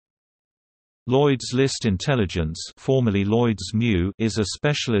Lloyd's List Intelligence, formerly Lloyd's MU, is a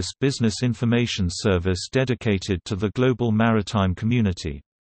specialist business information service dedicated to the global maritime community.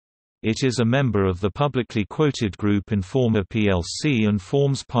 It is a member of the publicly quoted group Informa plc and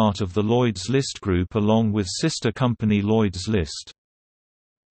forms part of the Lloyd's List Group along with sister company Lloyd's List.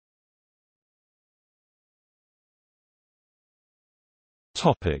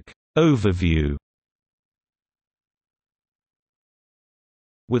 Overview.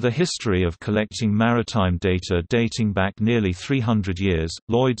 With a history of collecting maritime data dating back nearly 300 years,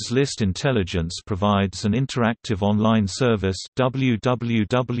 Lloyd's List Intelligence provides an interactive online service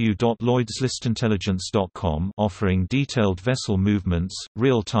www.lloydslistintelligence.com offering detailed vessel movements,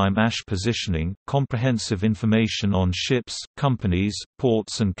 real-time ASH positioning, comprehensive information on ships, companies,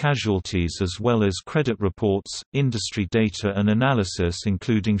 ports and casualties as well as credit reports, industry data and analysis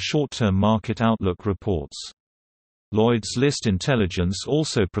including short-term market outlook reports. Lloyd's List Intelligence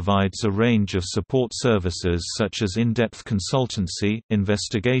also provides a range of support services such as in-depth consultancy,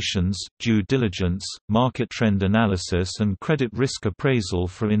 investigations, due diligence, market trend analysis and credit risk appraisal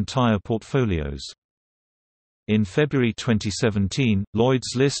for entire portfolios. In February 2017,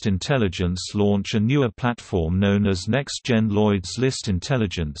 Lloyd's List Intelligence launched a newer platform known as Next Gen Lloyd's List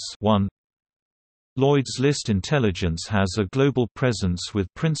Intelligence 1. Lloyd's List Intelligence has a global presence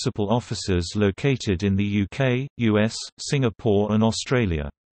with principal offices located in the UK, US, Singapore and Australia.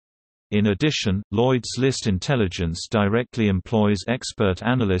 In addition, Lloyd's List Intelligence directly employs expert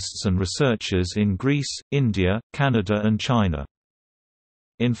analysts and researchers in Greece, India, Canada and China.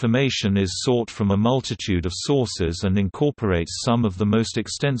 Information is sought from a multitude of sources and incorporates some of the most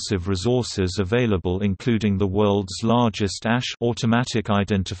extensive resources available including the world's largest ASH automatic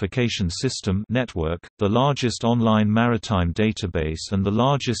identification system network, the largest online maritime database and the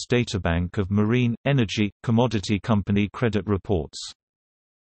largest databank of marine, energy, commodity company credit reports.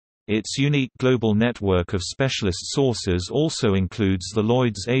 Its unique global network of specialist sources also includes the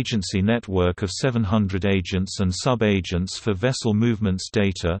Lloyd's Agency network of 700 agents and sub-agents for vessel movements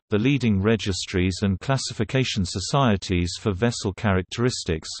data, the leading registries and classification societies for vessel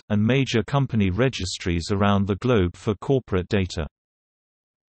characteristics, and major company registries around the globe for corporate data.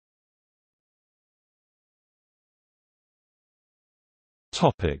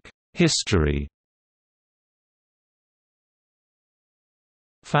 History.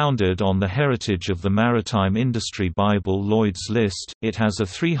 Founded on the heritage of the maritime industry Bible Lloyd's List, it has a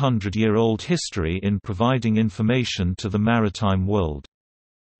 300-year-old history in providing information to the maritime world.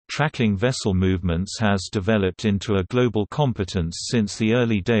 Tracking vessel movements has developed into a global competence since the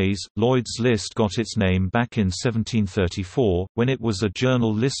early days. Lloyd's List got its name back in 1734, when it was a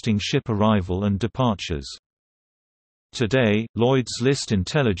journal listing ship arrival and departures. Today, Lloyd's List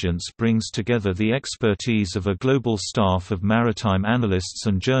Intelligence brings together the expertise of a global staff of maritime analysts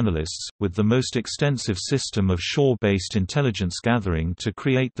and journalists, with the most extensive system of shore-based intelligence gathering to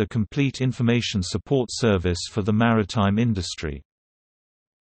create the complete information support service for the maritime industry.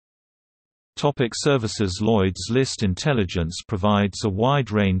 Services. Lloyd's List Intelligence provides a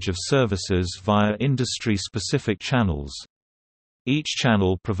wide range of services via industry-specific channels. Each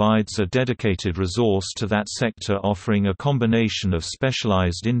channel provides a dedicated resource to that sector offering a combination of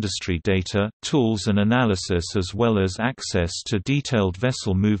specialized industry data, tools and analysis as well as access to detailed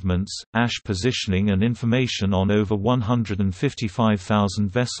vessel movements, ASH positioning and information on over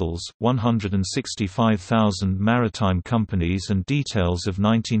 155,000 vessels, 165,000 maritime companies and details of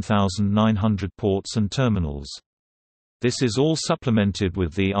 19,900 ports and terminals. This is all supplemented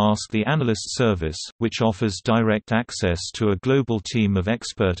with the Ask the Analyst service, which offers direct access to a global team of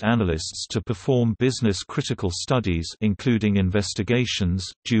expert analysts to perform business-critical studies including investigations,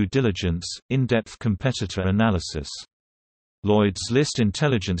 due diligence, in-depth competitor analysis. Lloyd's List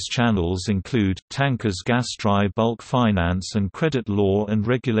Intelligence channels include, tankers gas dry bulk finance and credit law and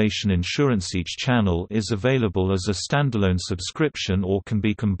regulation insurance. Each channel is available as a standalone subscription or can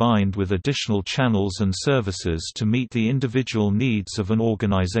be combined with additional channels and services to meet the individual needs of an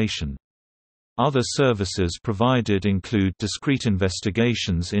organization. Other services provided include discrete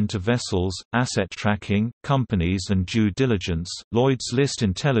investigations into vessels, asset tracking, companies and due diligence. Lloyd's List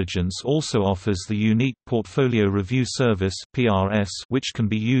Intelligence also offers the unique Portfolio Review Service (PRS), which can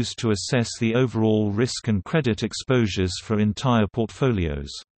be used to assess the overall risk and credit exposures for entire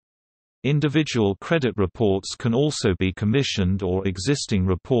portfolios. Individual credit reports can also be commissioned or existing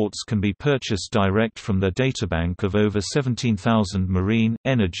reports can be purchased direct from the databank of over 17,000 marine,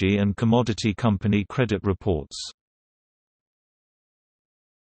 energy and commodity company credit reports.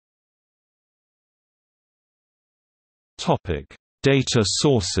 Data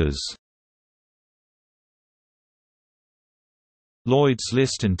sources. Lloyd's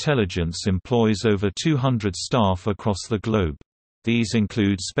List Intelligence employs over 200 staff across the globe. These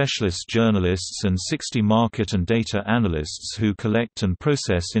include specialist journalists and 60 market and data analysts who collect and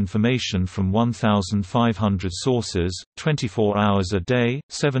process information from 1,500 sources, 24 hours a day,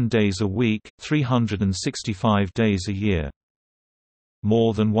 7 days a week, 365 days a year.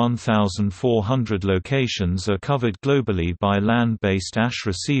 More than 1,400 locations are covered globally by land-based ASH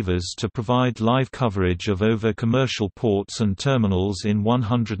receivers to provide live coverage of over commercial ports and terminals in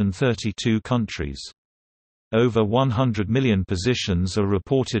 132 countries. Over 100 million positions are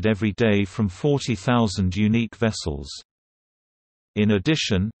reported every day from 40,000 unique vessels. In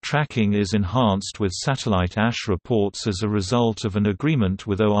addition, tracking is enhanced with satellite ASH reports as a result of an agreement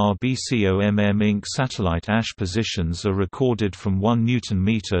with ORBCOMM Inc. Satellite ASH positions are recorded from 1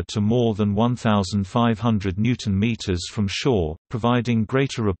 Newton-meter to more than 1,500 Newton-meters from shore, providing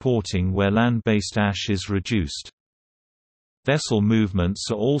greater reporting where land-based ASH is reduced. Vessel movements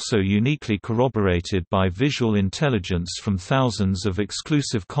are also uniquely corroborated by visual intelligence from thousands of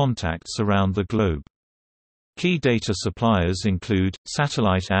exclusive contacts around the globe. Key data suppliers include,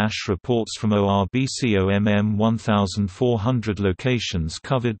 satellite ASH reports from ORBCOMM 1,400 locations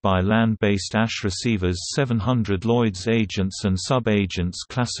covered by land-based ASH receivers, 700 Lloyd's agents and sub-agents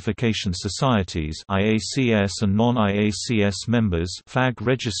classification societies IACS and non-IACS members, FAG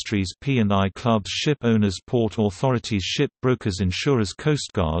registries, P&I clubs, ship owners, port authorities, ship brokers, insurers,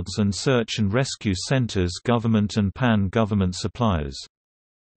 coastguards and search and rescue centers, government and pan-government suppliers.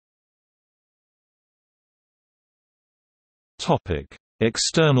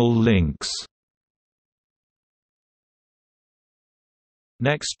 External links.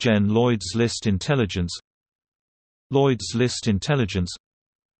 Next Gen Lloyd's List Intelligence, Lloyd's List Intelligence,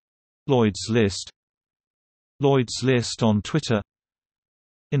 Lloyd's List, Lloyd's List on Twitter,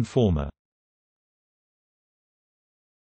 Informer.